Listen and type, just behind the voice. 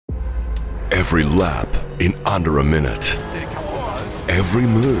Every lap in under a minute. Every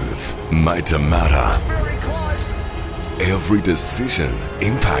move made to matter. Every decision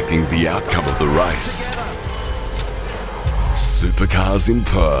impacting the outcome of the race. Supercars in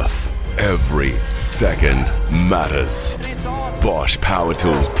Perth. Every second matters. Bosch Power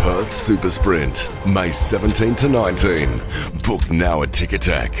Tools Perth Super Sprint, May 17 to 19. Book now at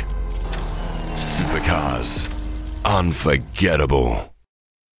Ticketek. Supercars. Unforgettable.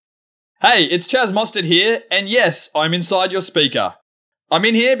 Hey, it's Chaz Mostert here, and yes, I'm inside your speaker. I'm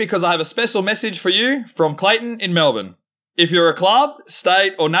in here because I have a special message for you from Clayton in Melbourne. If you're a club,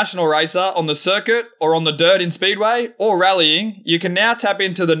 state or national racer on the circuit or on the dirt in Speedway or rallying, you can now tap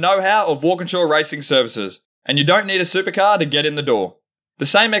into the know-how of Walkinshaw Racing Services, and you don't need a supercar to get in the door. The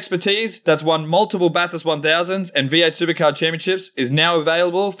same expertise that's won multiple Bathurst 1000s and V8 Supercar Championships is now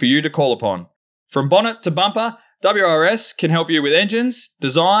available for you to call upon. From bonnet to bumper, WRS can help you with engines,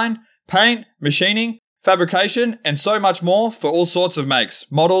 design, paint, machining, fabrication, and so much more for all sorts of makes,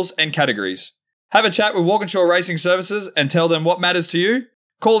 models, and categories. Have a chat with Walkinshaw Racing Services and tell them what matters to you.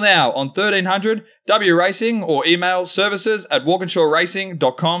 Call now on 1300 W Racing or email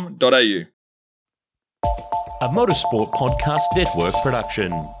services@walkinshawracing.com.au. A Motorsport Podcast Network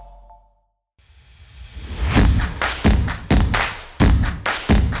production.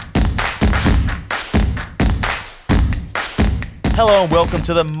 Hello and welcome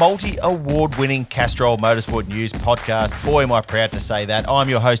to the multi-award-winning Castrol Motorsport News podcast. Boy, am I proud to say that. I'm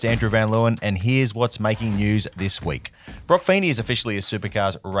your host, Andrew Van Leeuwen, and here's what's making news this week. Brock Feeney is officially a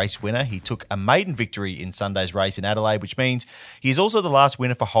Supercars race winner. He took a maiden victory in Sunday's race in Adelaide, which means he is also the last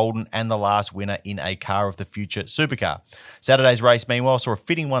winner for Holden and the last winner in a Car of the Future supercar. Saturday's race, meanwhile, saw a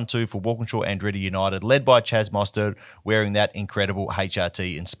fitting 1-2 for Walkinshaw Andretti United, led by Chaz Mostert, wearing that incredible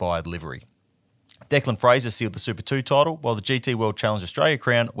HRT-inspired livery. Declan Fraser sealed the Super 2 title, while the GT World Challenge Australia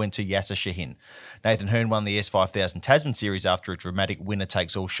crown went to Yasser Shahin. Nathan Hearn won the S5000 Tasman Series after a dramatic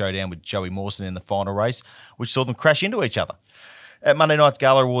winner-takes-all showdown with Joey Mawson in the final race, which saw them crash into each other. At Monday night's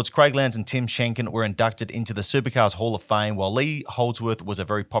Gala Awards, Craig Lowndes and Tim Schenken were inducted into the Supercars Hall of Fame, while Lee Holdsworth was a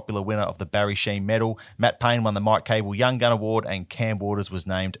very popular winner of the Barry Sheen Medal. Matt Payne won the Mike Cable Young Gun Award, and Cam Waters was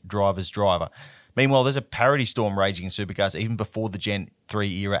named Driver's Driver. Meanwhile, there's a parity storm raging in supercars even before the Gen 3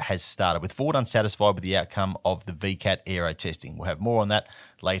 era has started, with Ford unsatisfied with the outcome of the VCAT aero testing. We'll have more on that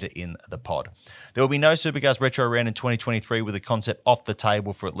later in the pod. There will be no Supercars Retro Round in 2023 with the concept off the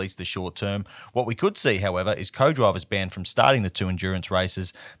table for at least the short term. What we could see, however, is co-drivers banned from starting the two endurance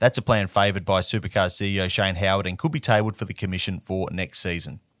races. That's a plan favoured by Supercars CEO Shane Howard and could be tabled for the commission for next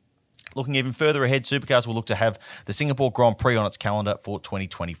season. Looking even further ahead, Supercars will look to have the Singapore Grand Prix on its calendar for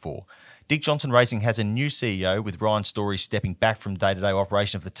 2024. Dick Johnson Racing has a new CEO, with Ryan Story stepping back from day-to-day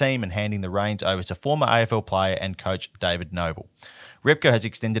operation of the team and handing the reins over to former AFL player and coach David Noble. Repco has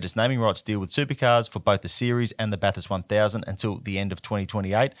extended its naming rights deal with Supercars for both the Series and the Bathurst 1000 until the end of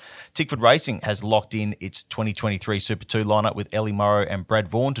 2028. Tickford Racing has locked in its 2023 Super 2 lineup with Ellie Morrow and Brad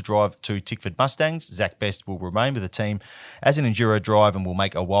Vaughan to drive two Tickford Mustangs. Zach Best will remain with the team as an enduro drive and will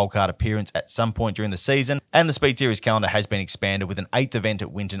make a wildcard appearance at some point during the season. And the Speed Series calendar has been expanded with an 8th event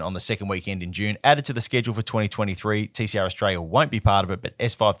at Winton on the second weekend in June added to the schedule for 2023. TCR Australia won't be part of it, but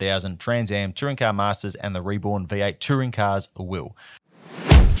S5000, Trans Am, Touring Car Masters and the Reborn V8 Touring Cars will.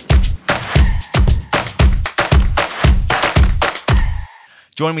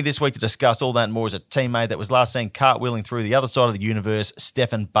 Joining me this week to discuss all that and more is a teammate that was last seen cartwheeling through the other side of the universe,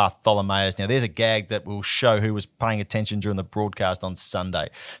 Stefan Bartholomeus. Now, there's a gag that will show who was paying attention during the broadcast on Sunday.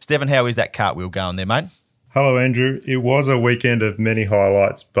 Stefan, how is that cartwheel going there, mate? Hello, Andrew. It was a weekend of many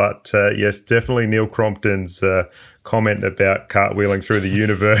highlights, but yes, definitely Neil Crompton's comment about cartwheeling through the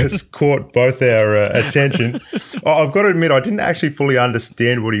universe caught both our attention. I've got to admit, I didn't actually fully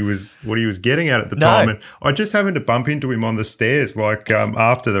understand what he was getting at the time, and I just happened to bump into him on the stairs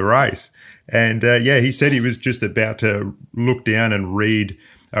after the race, and he said he was just about to look down and read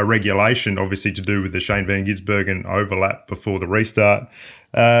a regulation, obviously to do with the Shane Van Gisbergen overlap before the restart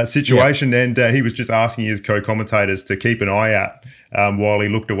situation, and he was just asking his co-commentators to keep an eye out while he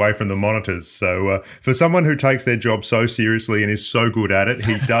looked away from the monitors. So for someone who takes their job so seriously and is so good at it,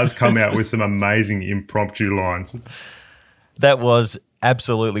 he does come out with some amazing impromptu lines. That was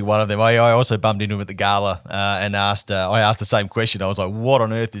absolutely one of them. I also bumped into him at the gala and I asked the same question. I was like, what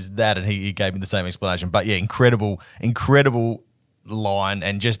on earth is that? And he gave me the same explanation. But yeah, incredible line,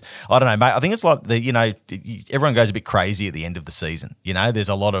 and just, I don't know, mate, I think it's like everyone goes a bit crazy at the end of the season. There's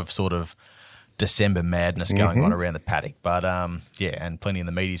a lot of sort of December madness going on around the paddock. But and plenty in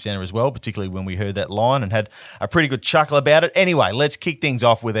the media centre as well, particularly when we heard that line and had a pretty good chuckle about it. Anyway, let's kick things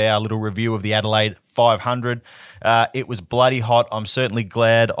off with our little review of the Adelaide 500. It was bloody hot. I'm certainly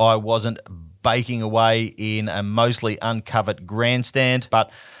glad I wasn't baking away in a mostly uncovered grandstand,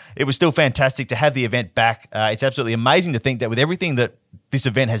 but it was still fantastic to have the event back. It's absolutely amazing to think that with everything that this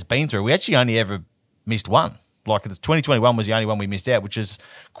event has been through, we actually only ever missed one. Like, the 2021 was the only one we missed out, which is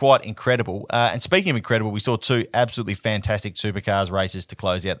quite incredible. And speaking of incredible, we saw two absolutely fantastic supercars races to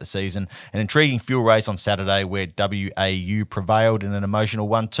close out the season. An intriguing fuel race on Saturday where WAU prevailed in an emotional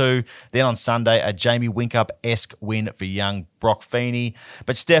 1-2. Then on Sunday, a Jamie Whincup-esque win for young Brock Feeney.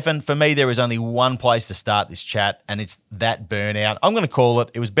 But Stefan, for me, there is only one place to start this chat, and it's that burnout. I'm going to call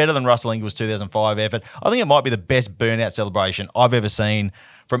it. It was better than Russell Ingall's 2005 effort. I think it might be the best burnout celebration I've ever seen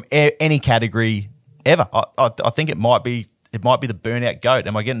from any category ever. I think it might be the burnout GOAT.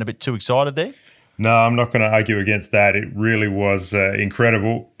 Am I getting a bit too excited there? No, I'm not going to argue against that. It really was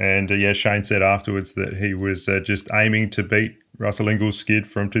incredible. And Shane said afterwards that he was just aiming to beat Russell Ingall's skid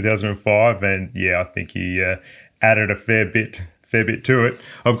from 2005. And I think he added a fair bit to it.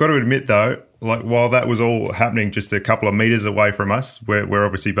 I've got to admit though, like, while that was all happening just a couple of metres away from us, we're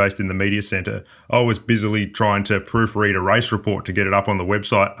obviously based in the media centre, I was busily trying to proofread a race report to get it up on the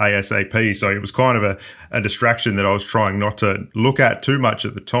website ASAP. So it was kind of a distraction that I was trying not to look at too much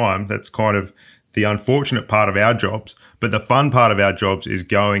at the time. That's kind of the unfortunate part of our jobs. But the fun part of our jobs is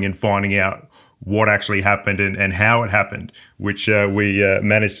going and finding out what actually happened and how it happened, which we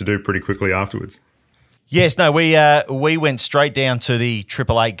managed to do pretty quickly afterwards. Yes, no, we went straight down to the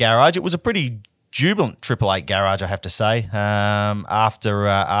 888 garage. It was a pretty jubilant 888 garage, I have to say,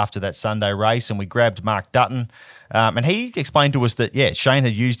 after that Sunday race, and we grabbed Mark Dutton, and he explained to us that, Shane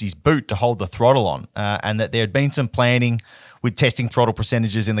had used his boot to hold the throttle on, and that there had been some planning with testing throttle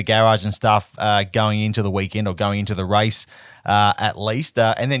percentages in the garage and stuff going into the weekend or going into the race at least.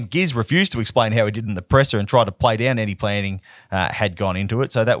 And then Giz refused to explain how he did in the presser and tried to play down any planning had gone into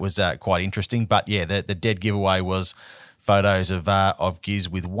it. So that was quite interesting. But the dead giveaway was photos of Giz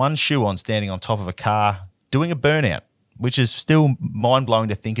with one shoe on, standing on top of a car doing a burnout, which is still mind-blowing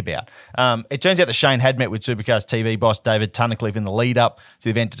to think about. It turns out that Shane had met with Supercars TV boss David Tunnicliffe in the lead-up to the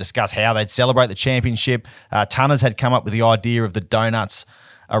event to discuss how they'd celebrate the championship. Tunners had come up with the idea of the donuts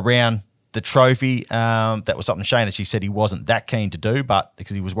around the trophy. That was something Shane actually said he wasn't that keen to do, but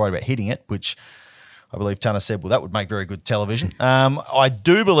because he was worried about hitting it, which I believe Tanner said, well, that would make very good television. I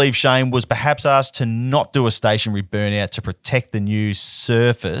do believe Shane was perhaps asked to not do a stationary burnout to protect the new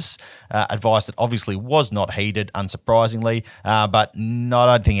surface, advice that obviously was not heeded, unsurprisingly, but I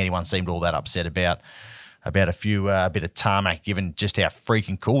don't think anyone seemed all that upset about a bit of tarmac, given just how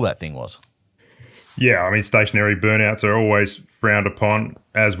freaking cool that thing was. Yeah, I mean, stationary burnouts are always frowned upon,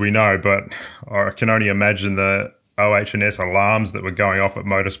 as we know, but I can only imagine the OH&S alarms that were going off at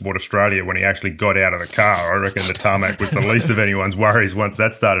Motorsport Australia when he actually got out of the car. I reckon the tarmac was the least of anyone's worries once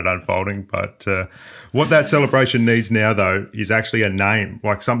that started unfolding. But what that celebration needs now, though, is actually a name,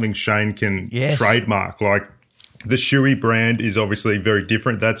 like something Shane can trademark. Like the Shoei brand is obviously very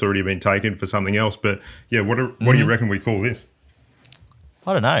different. That's already been taken for something else. But what do you reckon we call this?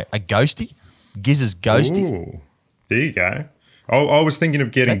 I don't know. A ghosty? Giz's ghosty? Ooh, there you go. I was thinking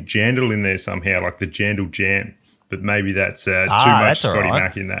of getting Jandal in there somehow, like the Jandal Jam. But maybe that's too much Scotty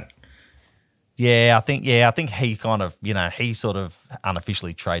Mack in that. Yeah, I think he kind of, he sort of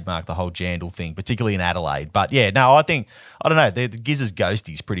unofficially trademarked the whole Jandal thing, particularly in Adelaide. But I don't know, the Giz's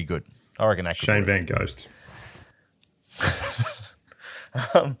ghosty is pretty good. I reckon that could Shane Van Ghost.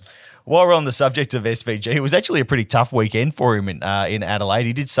 While we're on the subject of SVG, it was actually a pretty tough weekend for him in Adelaide.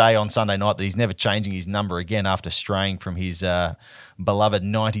 He did say on Sunday night that he's never changing his number again after straying from his beloved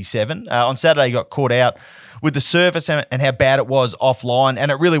 97. On Saturday, he got caught out with the surface and how bad it was offline, and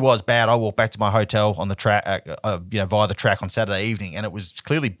it really was bad. I walked back to my hotel on the track, via the track on Saturday evening, and it was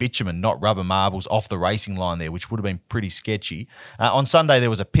clearly bitumen, not rubber marbles, off the racing line there, which would have been pretty sketchy. On Sunday, there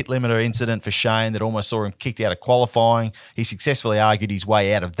was a pit limiter incident for Shane that almost saw him kicked out of qualifying. He successfully argued his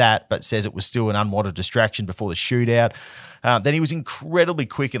way out of that, but says it was still an unwanted distraction before the shootout. Then he was incredibly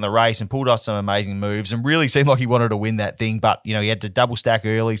quick in the race and pulled off some amazing moves and really seemed like he wanted to win that thing, but he had to double stack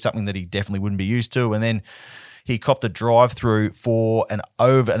early, something that he definitely wouldn't be used to, and then he copped a drive-through for an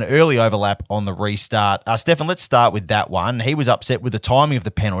early overlap on the restart. Stefan, let's start with that one. He was upset with the timing of the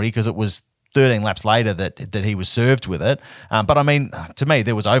penalty because it was 13 laps later that he was served with it. But, I mean, to me,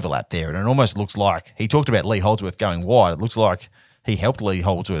 there was overlap there, and it almost looks like he talked about Lee Holdsworth going wide. It looks like he helped Lee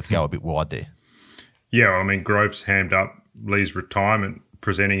Holdsworth go a bit wide there. Yeah, I mean, Groves hammed up Lee's retirement,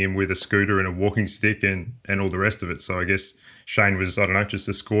 presenting him with a scooter and a walking stick and all the rest of it. So I guess Shane was, just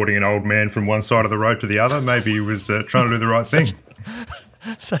escorting an old man from one side of the road to the other. Maybe he was trying to do the right thing.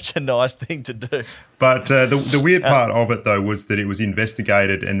 Such a nice thing to do. But the weird part of it, though, was that it was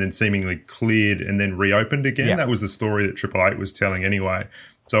investigated and then seemingly cleared and then reopened again. Yeah. That was the story that 888 was telling anyway.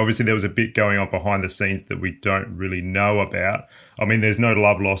 So obviously there was a bit going on behind the scenes that we don't really know about. I mean, there's no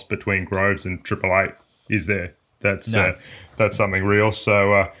love lost between Groves and Triple Eight, is there? That's something real.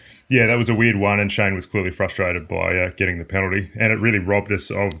 So, yeah, that was a weird one, and Shane was clearly frustrated by getting the penalty, and it really robbed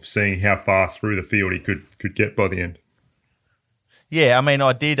us of seeing how far through the field he could get by the end. Yeah, I mean,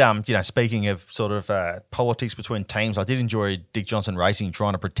 I did, speaking of sort of politics between teams, I did enjoy Dick Johnson Racing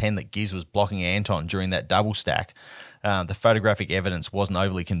trying to pretend that Giz was blocking Anton during that double stack. The photographic evidence wasn't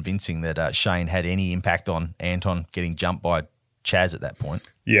overly convincing that Shane had any impact on Anton getting jumped by Chaz at that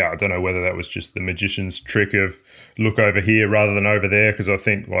point. Yeah, I don't know whether that was just the magician's trick of look over here rather than over there, because I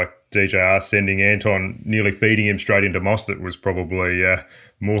think like DJR sending Anton, nearly feeding him straight into Mostert was probably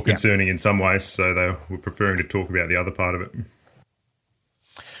more concerning in some ways, so they were preferring to talk about the other part of it.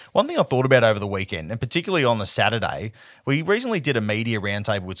 One thing I thought about over the weekend, and particularly on the Saturday, we recently did a media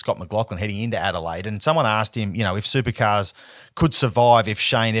roundtable with Scott McLaughlin heading into Adelaide, and someone asked him, if supercars could survive if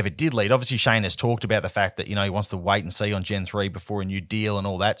Shane ever did lead. Obviously, Shane has talked about the fact that, he wants to wait and see on Gen 3 before a new deal and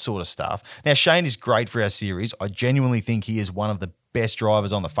all that sort of stuff. Now, Shane is great for our series. I genuinely think he is one of the best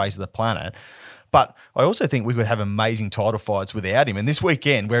drivers on the face of the planet. But I also think we could have amazing title fights without him. And this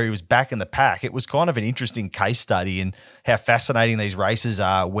weekend, where he was back in the pack, it was kind of an interesting case study in how fascinating these races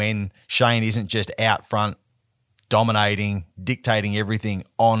are when Shane isn't just out front dominating, dictating everything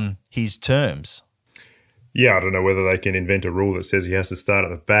on his terms. Yeah, I don't know whether they can invent a rule that says he has to start at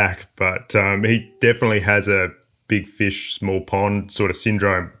the back, but he definitely has a big fish, small pond sort of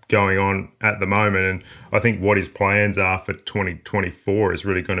syndrome going on at the moment. And I think what his plans are for 2024 is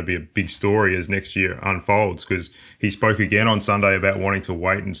really going to be a big story as next year unfolds, because he spoke again on Sunday about wanting to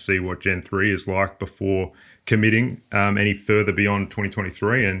wait and see what Gen 3 is like before committing any further beyond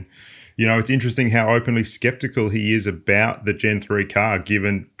 2023. And, it's interesting how openly skeptical he is about the Gen 3 car,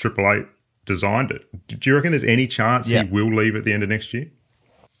 given Triple Eight designed it. Do you reckon there's any chance he will leave at the end of next year?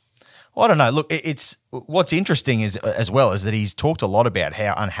 I don't know. Look, it's what's interesting is as well is that he's talked a lot about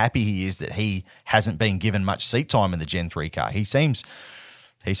how unhappy he is that he hasn't been given much seat time in the Gen 3 car. He seems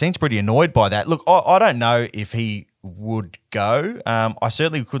pretty annoyed by that. Look, I don't know if he would go. I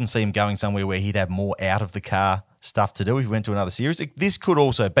certainly couldn't see him going somewhere where he'd have more out of the car stuff to do if he went to another series. This could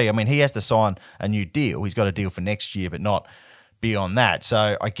also be. I mean, he has to sign a new deal. He's got a deal for next year, but not beyond that.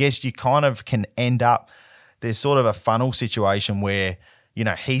 So I guess you kind of can end up, there's sort of a funnel situation where,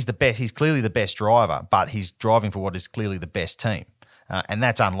 he's the best. He's clearly the best driver, but he's driving for what is clearly the best team. And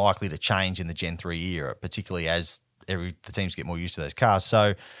that's unlikely to change in the Gen 3 era, particularly as the teams get more used to those cars.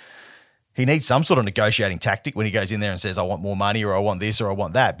 So he needs some sort of negotiating tactic when he goes in there and says, I want more money, or I want this, or I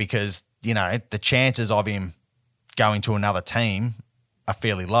want that, because, the chances of him going to another team are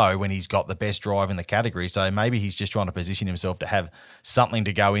fairly low when he's got the best drive in the category. So maybe he's just trying to position himself to have something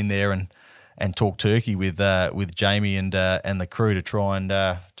to go in there and talk turkey with Jamie and the crew to try and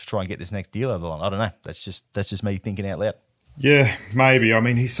get this next deal over the line. I don't know. That's just me thinking out loud. Yeah, maybe. I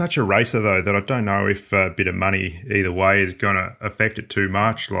mean, he's such a racer though that I don't know if a bit of money either way is going to affect it too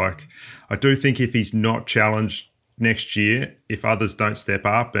much. Like, I do think if he's not challenged next year, if others don't step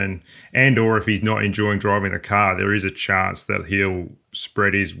up and or if he's not enjoying driving the car, there is a chance that he'll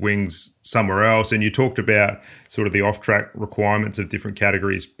spread his wings somewhere else. And you talked about sort of the off-track requirements of different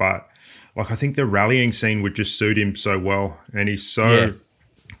categories, but I think the rallying scene would just suit him so well, and he's so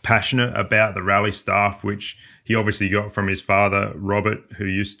passionate about the rally stuff, which he obviously got from his father, Robert, who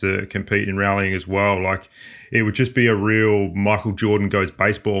used to compete in rallying as well. Like, it would just be a real Michael Jordan goes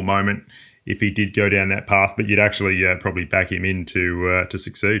baseball moment if he did go down that path, but you'd actually probably back him in to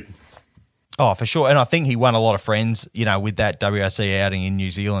succeed. Oh, for sure. And I think he won a lot of friends, with that WRC outing in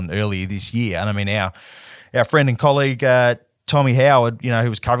New Zealand earlier this year. And I mean, our friend and colleague, Tommy Howard, who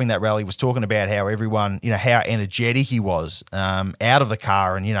was covering that rally, was talking about how everyone, how energetic he was out of the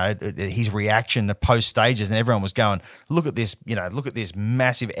car, and, his reaction to post stages, and everyone was going, look at this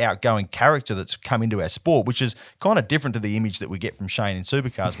massive outgoing character that's come into our sport, which is kind of different to the image that we get from Shane in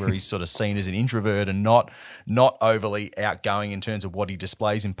supercars, where he's sort of seen as an introvert and not overly outgoing in terms of what he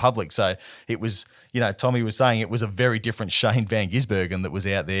displays in public. So it was, Tommy was saying it was a very different Shane Van Gisbergen that was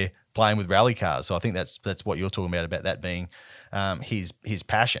out there playing with rally cars. So I think that's what you're talking about that being his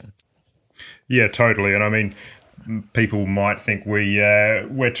passion. Yeah, totally. And I mean, people might think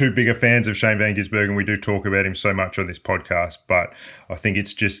we're too big a fans of Shane Van Gisbergen. We do talk about him so much on this podcast, but I think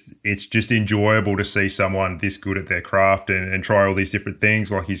it's just enjoyable to see someone this good at their craft and try all these different things.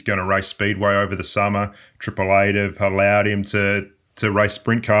 Like, he's going to race Speedway over the summer. Triple Eight have allowed him to race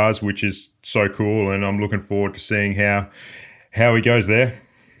sprint cars, which is so cool, and I'm looking forward to seeing how he goes there.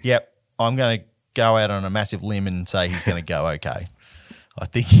 Yep, I'm going to go out on a massive limb and say he's going to go okay. I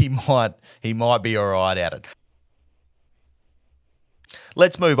think he might be all right at it.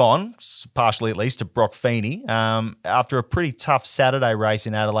 Let's move on, partially at least, to Brock Feeney. After a pretty tough Saturday race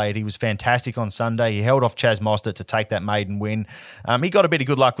in Adelaide, he was fantastic on Sunday. He held off Chaz Mostert to take that maiden win. He got a bit of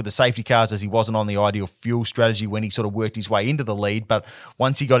good luck with the safety cars as he wasn't on the ideal fuel strategy when he sort of worked his way into the lead. But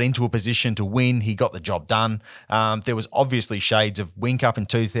once he got into a position to win, he got the job done. There was obviously shades of Whincup in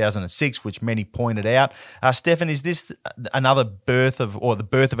 2006, which many pointed out. Stefan, is this another the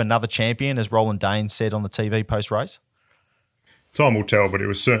birth of another champion, as Roland Dane said on the TV post-race? Time will tell, but it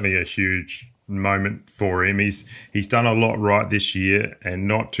was certainly a huge moment for him. He's done a lot right this year and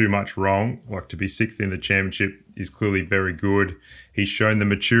not too much wrong. Like, to be sixth in the championship is clearly very good. He's shown the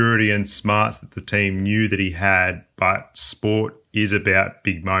maturity and smarts that the team knew that he had, but sport is about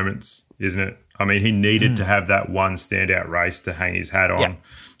big moments, isn't it? I mean, he needed to have that one standout race to hang his hat on,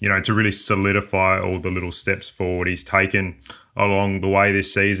 to really solidify all the little steps forward he's taken along the way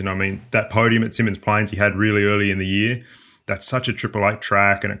this season. I mean, that podium at Symmons Plains he had really early in the year, that's such a Triple Eight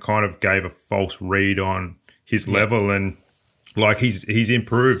track, and it kind of gave a false read on his level. And like, he's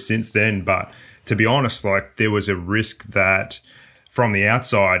improved since then. But to be honest, like, there was a risk that from the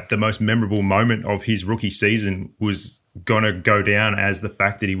outside, the most memorable moment of his rookie season was going to go down as the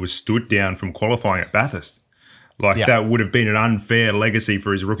fact that he was stood down from qualifying at Bathurst. That would have been an unfair legacy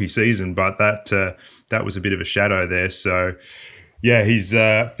for his rookie season, but that was a bit of a shadow there. So, yeah, he's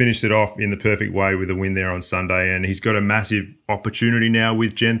finished it off in the perfect way with a win there on Sunday, and he's got a massive opportunity now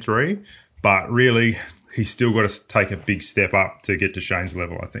with Gen 3, but really he's still got to take a big step up to get to Shane's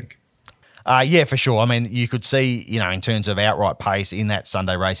level, I think. Yeah, for sure. I mean, you could see, in terms of outright pace in that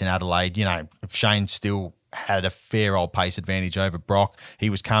Sunday race in Adelaide, if Shane still had a fair old pace advantage over Brock, he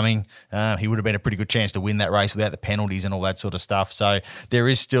was coming. He would have been a pretty good chance to win that race without the penalties and all that sort of stuff. So there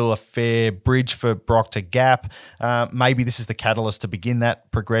is still a fair bridge for Brock to gap. Maybe this is the catalyst to begin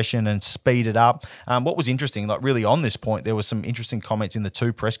that progression and speed it up. What was interesting, like really on this point, there was some interesting comments in the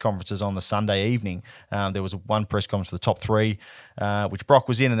two press conferences on the Sunday evening. There was one press conference for the top three, which Brock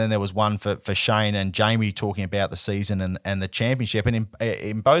was in, and then there was one for Shane and Jamie talking about the season and the championship. And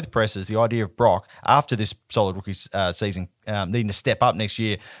in both presses, the idea of Brock, after this solid rookie season, needing to step up next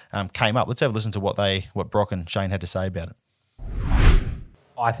year, came up. Let's have a listen to what Brock and Shane had to say about it.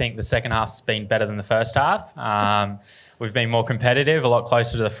 I think the second half's been better than the first half. We've been more competitive, a lot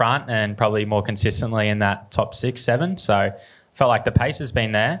closer to the front, and probably more consistently in that top 6, 7. So felt like the pace has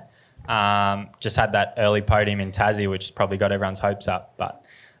been there. Just had that early podium in Tassie, which probably got everyone's hopes up. But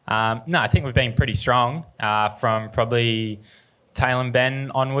no, I think we've been pretty strong from probably Tail and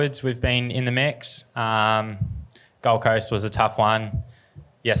Ben onwards. We've been in the mix. Gold Coast was a tough one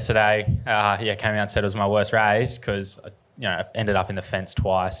yesterday. Came out and said it was my worst race because I ended up in the fence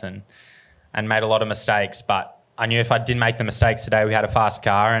twice and made a lot of mistakes. But I knew if I didn't make the mistakes today, we had a fast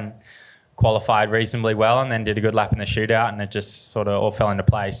car and qualified reasonably well, and then did a good lap in the shootout, and it just sort of all fell into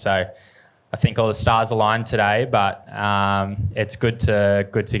place. So I think all the stars aligned today, but it's good to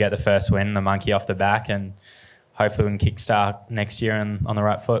get the first win, the monkey off the back, and hopefully we can kickstart next year and on the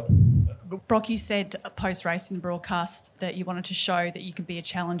right foot. Brock, you said post-race in the broadcast that you wanted to show that you can be a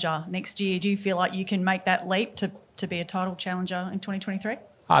challenger next year. Do you feel like you can make that leap to be a title challenger in 2023?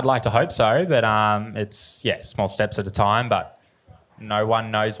 I'd like to hope so, but it's small steps at a time, but no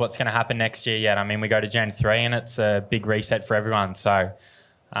one knows what's going to happen next year yet. I mean, we go to Gen 3 and it's a big reset for everyone. So,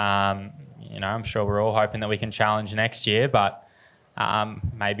 I'm sure we're all hoping that we can challenge next year, but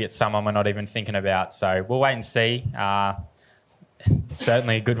maybe it's someone we're not even thinking about. So we'll wait and see.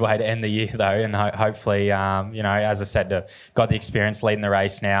 Certainly a good way to end the year, though, and hopefully, as I said, got the experience leading the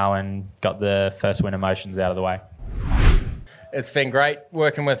race now and got the first win emotions out of the way. It's been great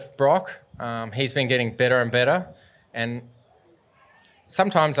working with Brock. He's been getting better and better, and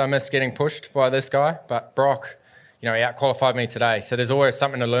sometimes I miss getting pushed by this guy, but Brock, he out-qualified me today, so there's always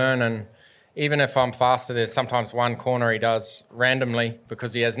something to learn, and even if I'm faster, there's sometimes one corner he does randomly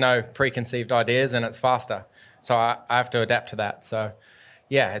because he has no preconceived ideas and it's faster. So I have to adapt to that. So,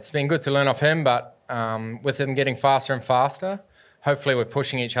 it's been good to learn off him, but with him getting faster and faster, hopefully we're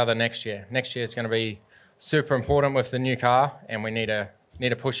pushing each other next year. Next year is going to be super important with the new car, and we need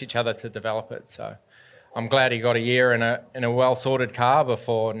to push each other to develop it. So I'm glad he got a year in a well-sorted car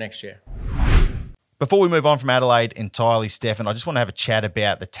before next year. Before we move on from Adelaide entirely, Stefan, I just want to have a chat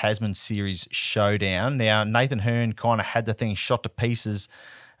about the Tasman Series Showdown. Now, Nathan Hearn kind of had the thing shot to pieces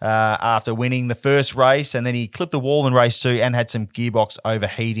after winning the first race, and then he clipped the wall in race 2 and had some gearbox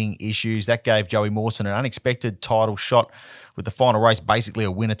overheating issues. That gave Joey Mawson an unexpected title shot with the final race, basically a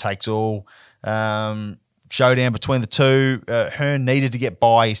winner takes all. showdown between the two. Hearn needed to get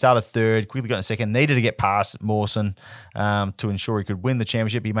by. He started third, quickly got in second, needed to get past Mawson to ensure he could win the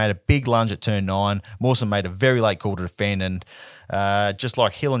championship. He made a big lunge at turn 9. Mawson made a very late call to defend, and just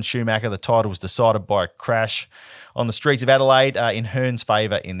like Hill and Schumacher, the title was decided by a crash on the streets of Adelaide in Hearn's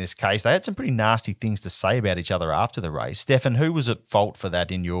favour in this case. They had some pretty nasty things to say about each other after the race. Stefan, who was at fault for that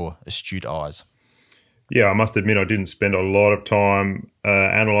in your astute eyes? Yeah, I must admit I didn't spend a lot of time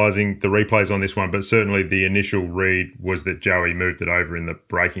analysing the replays on this one, but certainly the initial read was that Joey moved it over in the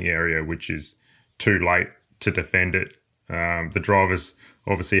braking area, which is too late to defend it. The drivers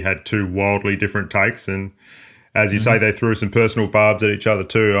obviously had two wildly different takes, and as you say, they threw some personal barbs at each other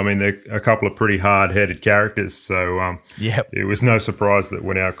too. I mean, they're a couple of pretty hard-headed characters, so it was no surprise that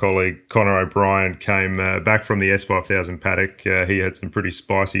when our colleague Connor O'Brien came back from the S5000 paddock, he had some pretty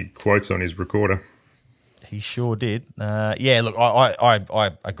spicy quotes on his recorder. He sure did. Look,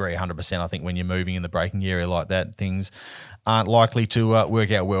 I agree 100%. I think when you're moving in the braking area like that, things aren't likely to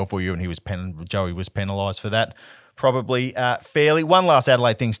work out well for you, and Joey was penalised for that. Probably fairly. One last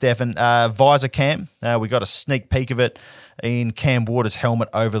Adelaide thing, Stefan. Visor cam. We got a sneak peek of it in Cam Waters' helmet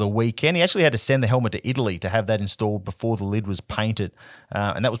over the weekend. He actually had to send the helmet to Italy to have that installed before the lid was painted,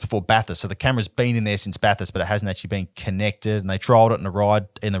 and that was before Bathurst. So the camera's been in there since Bathurst, but it hasn't actually been connected. And they trialled it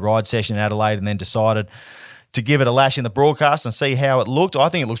in the ride session in Adelaide, and then decided to give it a lash in the broadcast and see how it looked. I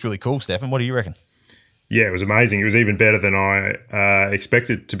think it looks really cool, Stefan. What do you reckon? Yeah, it was amazing. It was even better than I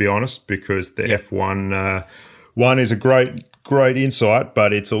expected, to be honest, because the F1 one is a great insight,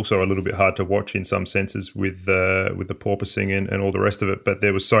 but it's also a little bit hard to watch in some senses with the porpoising and all the rest of it. But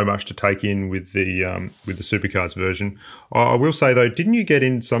there was so much to take in with the Supercars version. I will say though, didn't you get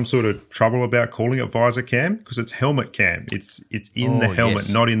in some sort of trouble about calling it visor cam? Because it's helmet cam. It's in the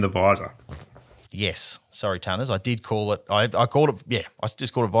helmet, not in the visor. Yes. Sorry, Tanners. I did call it. I called it. Yeah, I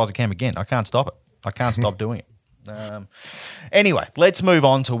just called it visor cam again. I can't stop it. I can't stop doing it. Anyway, let's move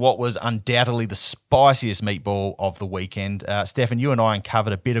on to what was undoubtedly the spiciest meatball of the weekend. Stefan, you and I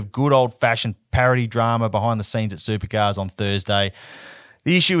uncovered a bit of good old-fashioned parody drama behind the scenes at Supercars on Thursday.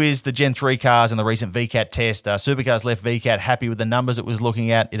 The issue is the Gen 3 cars and the recent VCAT test. Supercars left VCAT happy with the numbers it was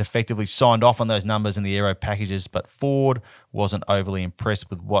looking at. It effectively signed off on those numbers in the aero packages, but Ford wasn't overly impressed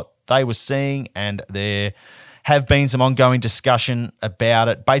with what they were seeing, and there have been some ongoing discussion about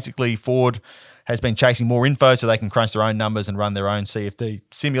it. Basically, Ford has been chasing more info so they can crunch their own numbers and run their own CFD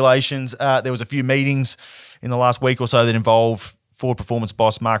simulations. There was a few meetings in the last week or so that involved Ford performance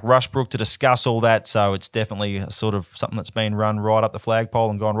boss Mark Rushbrook to discuss all that, so it's definitely sort of something that's been run right up the flagpole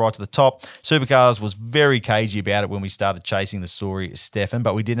and gone right to the top. Supercars was very cagey about it when we started chasing the story, Stefan,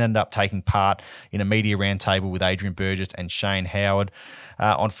 but we did end up taking part in a media roundtable with Adrian Burgess and Shane Howard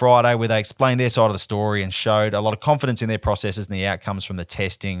on Friday, where they explained their side of the story and showed a lot of confidence in their processes and the outcomes from the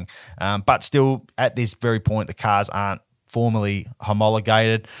testing. But still, at this very point, the cars aren't formally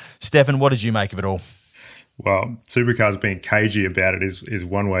homologated. Stefan, what did you make of it all? Well, Supercars being cagey about it is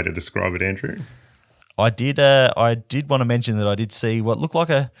one way to describe it, Andrew. I did want to mention that I did see what looked like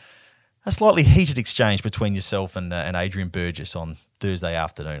a slightly heated exchange between yourself and Adrian Burgess on Thursday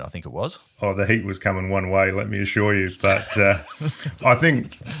afternoon, I think it was. Oh, the heat was coming one way, let me assure you. But I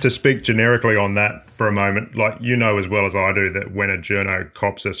think to speak generically on that for a moment, like you know as well as I do that when a journo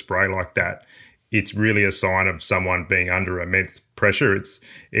cops a spray like that, it's really a sign of someone being under immense pressure. It's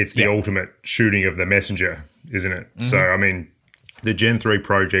the ultimate shooting of the messenger, isn't it? Mm-hmm. So, I mean, the Gen 3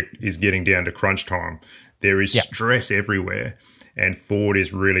 project is getting down to crunch time. There is stress everywhere, and Ford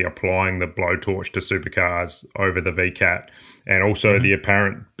is really applying the blowtorch to Supercars over the VCAT, and also the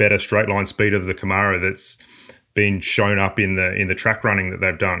apparent better straight line speed of the Camaro that's been shown up in the track running that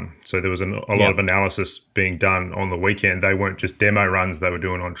they've done. So there was a lot of analysis being done on the weekend. They weren't just demo runs they were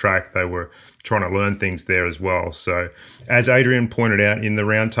doing on track. They were trying to learn things there as well. So as Adrian pointed out in the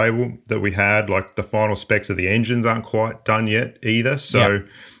roundtable that we had, like the final specs of the engines aren't quite done yet either. So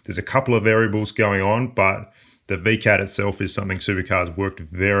there's a couple of variables going on, but the VCAT itself is something Supercars worked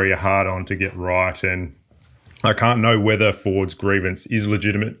very hard on to get right. And I can't know whether Ford's grievance is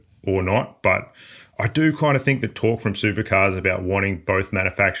legitimate or not, but I do kind of think the talk from Supercars about wanting both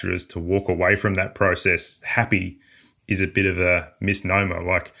manufacturers to walk away from that process happy is a bit of a misnomer.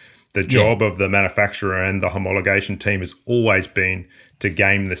 Like the job of the manufacturer and the homologation team has always been to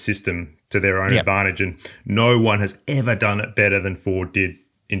game the system to their own advantage, and no one has ever done it better than Ford did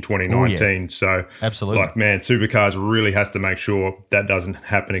in 2019. So absolutely, like, man, Supercars really has to make sure that doesn't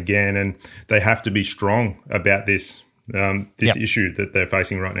happen again, and they have to be strong about this issue that they're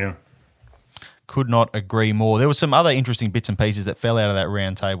facing right now. Could not agree more. There were some other interesting bits and pieces that fell out of that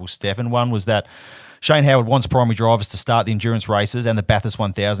round table, Stefan. One was that Shane Howard wants primary drivers to start the endurance races and the Bathurst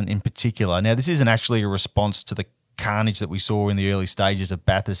 1000 in particular. Now, this isn't actually a response to the carnage that we saw in the early stages of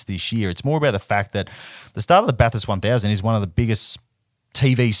Bathurst this year. It's more about the fact that the start of the Bathurst 1000 is one of the biggest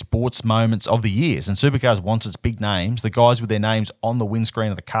TV sports moments of the years, and Supercars wants its big names, the guys with their names on the windscreen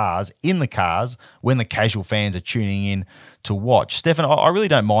of the cars, in the cars, when the casual fans are tuning in to watch. Stefan, I really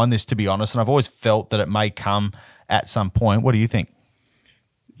don't mind this, to be honest, and I've always felt that it may come at some point. What do you think?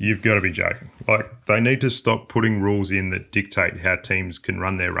 You've got to be joking. Like, they need to stop putting rules in that dictate how teams can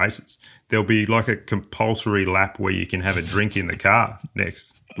run their races. There'll be like a compulsory lap where you can have a drink in the car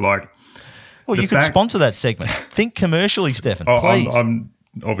next. Like, well, you could sponsor that segment. Think commercially, Stefan, please. I'm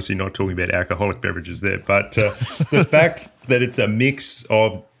obviously not talking about alcoholic beverages there, but the fact that it's a mix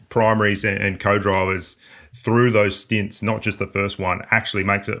of primaries and co-drivers through those stints, not just the first one, actually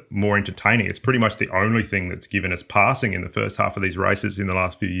makes it more entertaining. It's pretty much the only thing that's given us passing in the first half of these races in the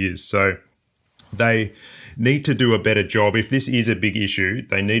last few years. So they need to do a better job. If this is a big issue,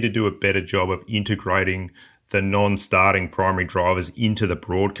 they need to do a better job of integrating the non-starting primary drivers into the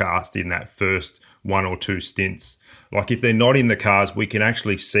broadcast in that first one or two stints. Like, if they're not in the cars, we can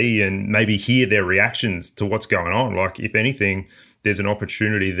actually see and maybe hear their reactions to what's going on. Like, if anything, there's an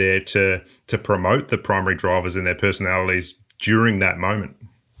opportunity there to promote the primary drivers and their personalities during that moment.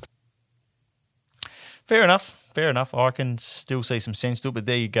 Fair enough. I can still see some sense to it, but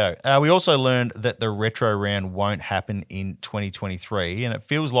there you go. We also learned that the retro round won't happen in 2023, and it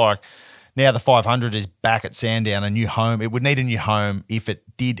feels like now the 500 is back at Sandown, a new home. It would need a new home if it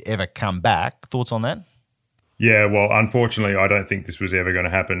did ever come back. Thoughts on that? Yeah, well, unfortunately, I don't think this was ever going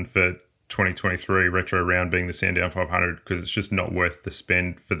to happen for 2023 retro round being the Sandown 500, because it's just not worth the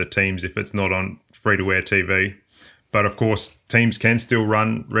spend for the teams if it's not on free-to-air TV. But, of course, teams can still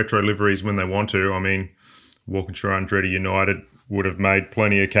run retro liveries when they want to. I mean, Walkinshaw Andretti United would have made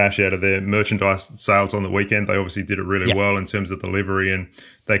plenty of cash out of their merchandise sales on the weekend. They obviously did it really well in terms of the livery, and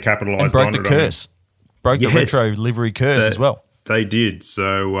they capitalised on it. Broke the curse. Broke the retro livery curse as well. They did.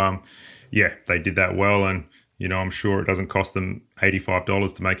 So, they did that well, and I'm sure it doesn't cost them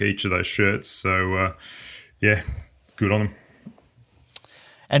 $85 to make each of those shirts. So, good on them.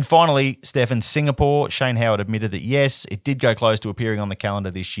 And finally, Stefan, Singapore. Shane Howard admitted that, yes, it did go close to appearing on the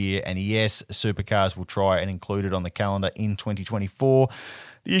calendar this year, and yes, Supercars will try and include it on the calendar in 2024.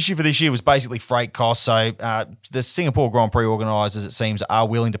 The issue for this year was basically freight costs. So the Singapore Grand Prix organisers, it seems, are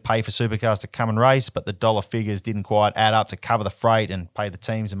willing to pay for Supercars to come and race, but the dollar figures didn't quite add up to cover the freight and pay the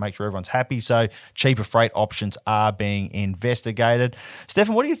teams and make sure everyone's happy. So cheaper freight options are being investigated.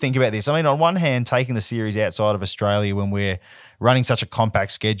 Stefan, what do you think about this? I mean, on one hand, taking the series outside of Australia when we're running such a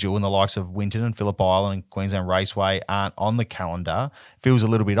compact schedule and the likes of Winton and Phillip Island and Queensland Raceway aren't on the calendar feels a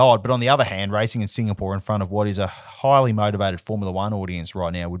little bit odd. But on the other hand, racing in Singapore in front of what is a highly motivated Formula One audience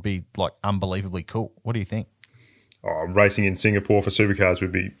right now would be like unbelievably cool. What do you think? Racing in Singapore for Supercars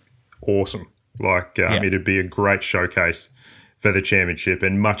would be awesome. It'd be a great showcase for the championship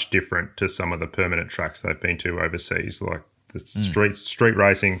and much different to some of the permanent tracks they've been to overseas. Like the street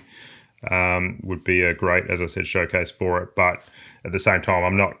racing would be a great, as I said, showcase for it. But at the same time,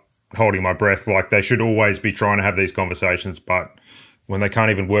 I'm not holding my breath. Like, they should always be trying to have these conversations, but when they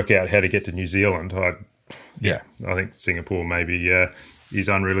can't even work out how to get to New Zealand, I think Singapore maybe is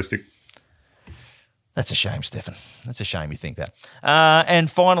unrealistic. That's a shame, Stefan. That's a shame you think that. And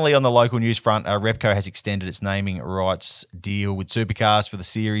finally, on the local news front, Repco has extended its naming rights deal with Supercars for the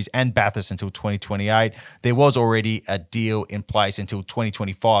series and Bathurst until 2028. There was already a deal in place until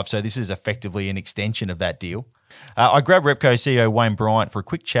 2025, so this is effectively an extension of that deal. I grabbed Repco CEO Wayne Bryant for a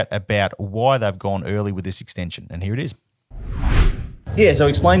quick chat about why they've gone early with this extension, and here it is. Yeah, so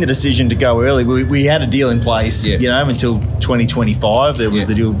explain the decision to go early. We had a deal in place, until 2025. There was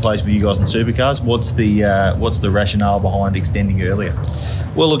the deal in place with you guys in Supercars. What's the rationale behind extending earlier?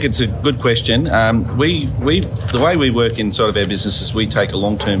 Well, look, it's a good question. The way we work inside of our business is we take a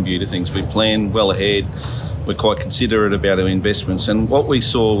long-term view to things. We plan well ahead. We're quite considerate about our investments. And what we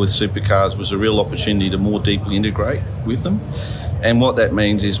saw with Supercars was a real opportunity to more deeply integrate with them. And what that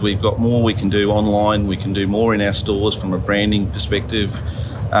means is we've got more we can do online, we can do more in our stores from a branding perspective,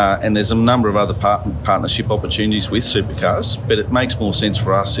 and there's a number of other partnership opportunities with Supercars, but it makes more sense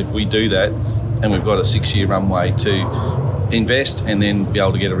for us if we do that and we've got a 6-year runway to invest and then be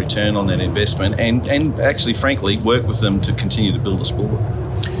able to get a return on that investment and actually, frankly, work with them to continue to build the sport.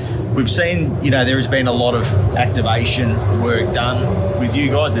 We've seen, there has been a lot of activation work done with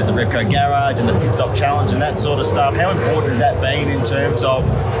you guys. There's the Repco Garage and the Pit Stop Challenge and that sort of stuff. How important has that been in terms of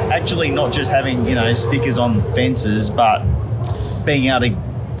actually not just having, stickers on fences, but being able to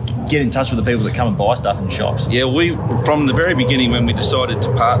get in touch with the people that come and buy stuff in the shops? Yeah, we from the very beginning when we decided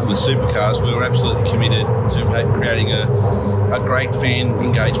to partner with Supercars, we were absolutely committed to creating a great fan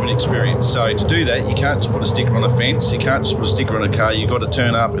engagement experience. So to do that, you can't just put a sticker on a fence, you can't just put a sticker on a car, you've got to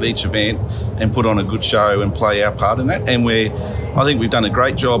turn up at each event and put on a good show and play our part in that. And I think we've done a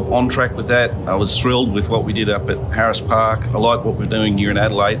great job on track with that. I was thrilled with what we did up at Harris Park. I like what we're doing here in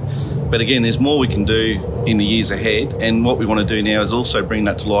Adelaide. But again, there's more we can do in the years ahead, and what we want to do now is also bring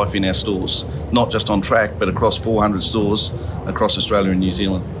that to life in our stores, not just on track, but across 400 stores across Australia and New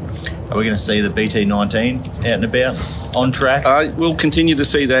Zealand. Are we going to see the BT19 out and about, on track? We'll continue to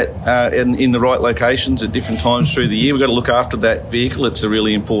see that in the right locations at different times through the year. We've got to look after that vehicle. It's a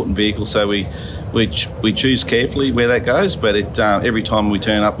really important vehicle, so we choose carefully where that goes, but every time we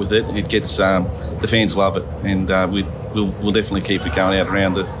turn up with it, it gets the fans love it, and we'll definitely keep it going out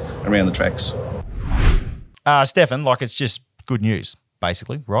around the tracks. Stefan, it's just good news,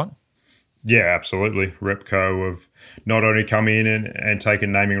 basically, right? Yeah, absolutely. Repco have not only come in and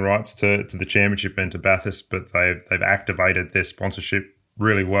taken naming rights to the championship and to Bathurst, but they've activated their sponsorship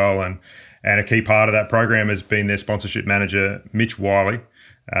really well, and a key part of that program has been their sponsorship manager, Mitch Wiley.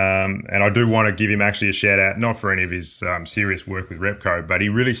 And I do want to give him actually a shout out, not for any of his serious work with Repco, but he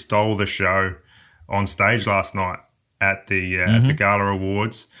really stole the show on stage last night at the Gala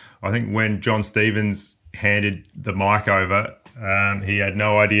Awards. I think when John Stevens handed the mic over, he had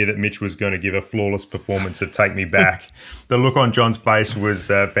no idea that Mitch was going to give a flawless performance of Take Me Back. The look on John's face was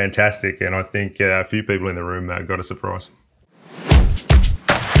fantastic, and I think a few people in the room got a surprise.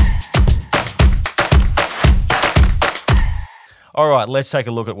 All right, let's take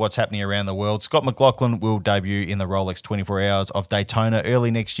a look at what's happening around the world. Scott McLaughlin will debut in the Rolex 24 Hours of Daytona early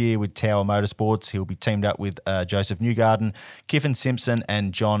next year with Tower Motorsports. He'll be teamed up with Joseph Newgarden, Kiffin Simpson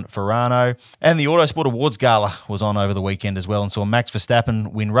and John Ferrano. And the Autosport Awards Gala was on over the weekend as well and saw Max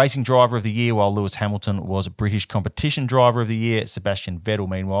Verstappen win Racing Driver of the Year, while Lewis Hamilton was British Competition Driver of the Year. Sebastian Vettel,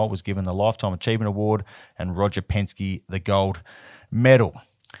 meanwhile, was given the Lifetime Achievement Award, and Roger Penske the Gold Medal.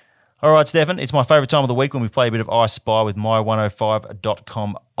 All right, Stefan, it's my favourite time of the week when we play a bit of I Spy with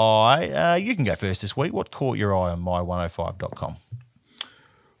my105.com. You can go first this week. What caught your eye on my105.com?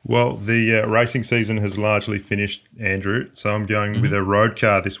 Well, the racing season has largely finished, Andrew, so I'm going with a road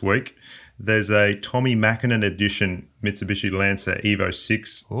car this week. There's a Tommy Mackinnon edition Mitsubishi Lancer Evo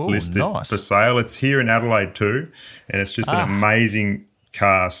 6 listed for sale. It's here in Adelaide too, and it's just an amazing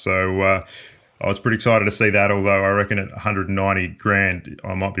car. So I was pretty excited to see that, although I reckon at $190,000,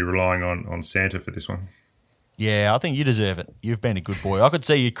 I might be relying on Santa for this one. Yeah, I think you deserve it. You've been a good boy. I could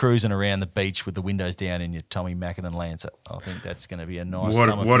see you cruising around the beach with the windows down in your Tommy Mackinnon Lancer. I think that's going to be a nice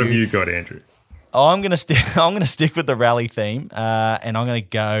summer. What have you got, Andrew? I'm going to stick with the rally theme, and I'm going to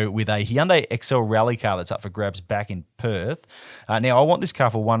go with a Hyundai Excel rally car that's up for grabs back in Perth. Now, I want this car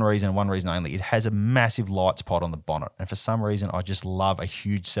for one reason only. It has a massive light spot on the bonnet, and for some reason, I just love a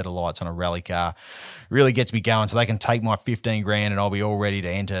huge set of lights on a rally car. Really gets me going, so they can take my $15,000 and I'll be all ready to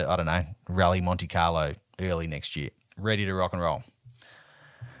enter, Rally Monte Carlo early next year. Ready to rock and roll.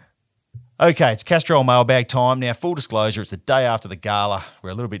 Okay, it's Castrol mailbag time. Now, full disclosure, it's the day after the gala.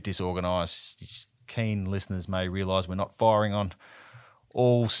 We're a little bit disorganised. Keen listeners may realise we're not firing on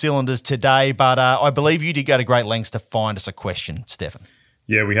all cylinders today, but I believe you did go to great lengths to find us a question, Stefan.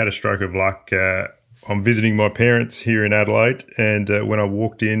 Yeah, we had a stroke of luck. I'm visiting my parents here in Adelaide, and when I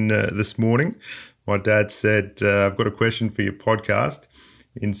walked in this morning, my dad said, I've got a question for your podcast.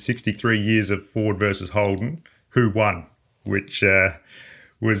 In 63 years of Ford versus Holden, who won? Which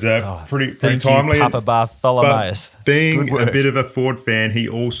was pretty timely. You, Papa Bartholomeus. But being a bit of a Ford fan, he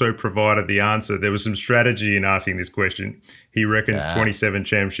also provided the answer. There was some strategy in asking this question. He reckons 27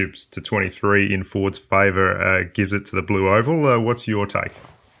 championships to 23 in Ford's favour gives it to the Blue Oval. What's your take?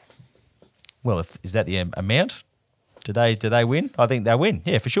 Well, is that the amount? Do they win? I think they win.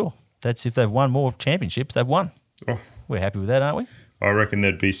 Yeah, for sure. That's if they've won more championships, they've won. Oh. We're happy with that, aren't we? I reckon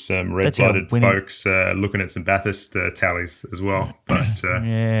there'd be some red-blooded folks looking at some Bathurst tallies as well. But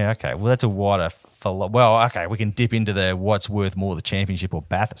yeah, okay. Well, that's a wider... we can dip into the what's worth more, the championship or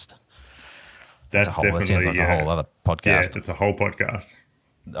Bathurst. That sounds like a whole other podcast. Yeah, it's a whole podcast.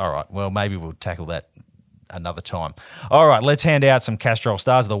 All right. Well, maybe we'll tackle that another time. All right, let's hand out some Castrol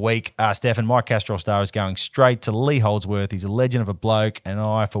Stars of the Week. Stefan, my Castrol Star is going straight to Lee Holdsworth. He's a legend of a bloke, and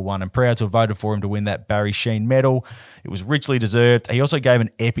I, for one, am proud to have voted for him to win that Barry Sheen medal. It was richly deserved. He also gave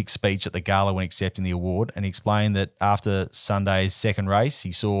an epic speech at the gala when accepting the award, and he explained that after Sunday's second race,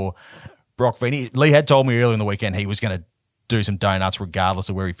 he saw Brock Feeney. Lee had told me earlier in the weekend he was going to do some donuts regardless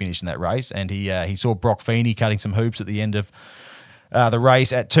of where he finished in that race, and he saw Brock Feeney cutting some hoops at the end of the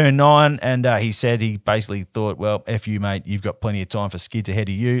race at turn 9, and he said he basically thought, well, F you, mate, you've got plenty of time for skids ahead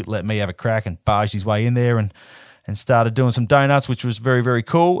of you. Let me have a crack, and barged his way in there and started doing some donuts, which was very, very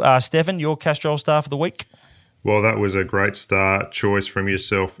cool. Stefan, your Castrol star for the week? Well, that was a great start choice from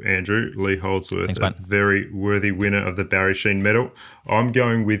yourself, Andrew. Lee Holdsworth, a very worthy winner of the Barry Sheen medal. I'm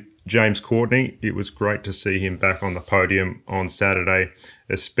going with James Courtney. It was great to see him back on the podium on Saturday,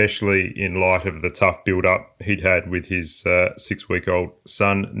 especially in light of the tough build-up he'd had with his 6-week-old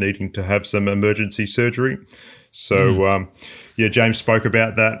son needing to have some emergency surgery. So, James spoke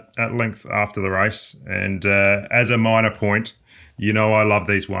about that at length after the race. And as a minor point, I love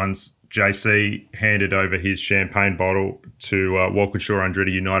these ones. JC handed over his champagne bottle to Walkinshaw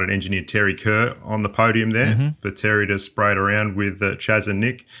Andretti United engineer Terry Kerr on the podium there for Terry to spray it around with Chaz and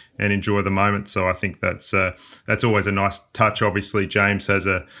Nick and enjoy the moment. So I think that's always a nice touch. Obviously, James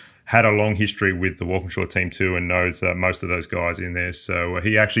had a long history with the Walkinshaw team too and knows most of those guys in there. So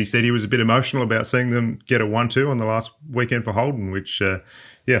he actually said he was a bit emotional about seeing them get a 1-2 on the last weekend for Holden, which,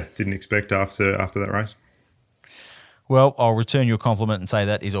 didn't expect after that race. Well, I'll return your compliment and say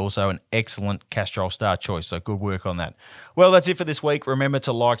that is also an excellent Castrol star choice, so good work on that. Well, that's it for this week. Remember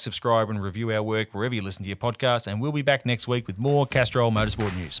to like, subscribe and review our work wherever you listen to your podcast, and we'll be back next week with more Castrol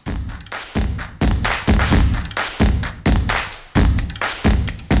Motorsport news.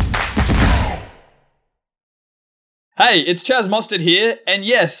 Hey, it's Chaz Mostert here, and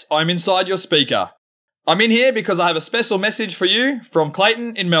yes, I'm inside your speaker. I'm in here because I have a special message for you from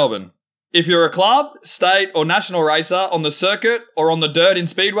Clayton in Melbourne. If you're a club, state or national racer on the circuit or on the dirt in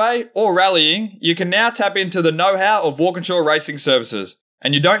Speedway or rallying, you can now tap into the know-how of Walkinshaw Racing Services,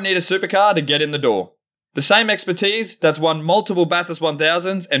 and you don't need a supercar to get in the door. The same expertise that's won multiple Bathurst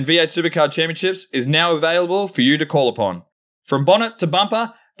 1000s and V8 Supercar Championships is now available for you to call upon. From bonnet to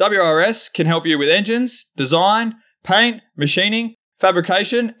bumper, WRS can help you with engines, design, paint, machining,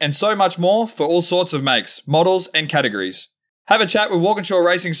 fabrication, and so much more for all sorts of makes, models, and categories. Have a chat with Walkinshaw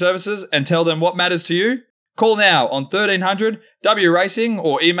Racing Services and tell them what matters to you. Call now on 1300 W Racing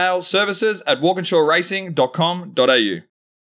or email services@walkinshawracing.com.au.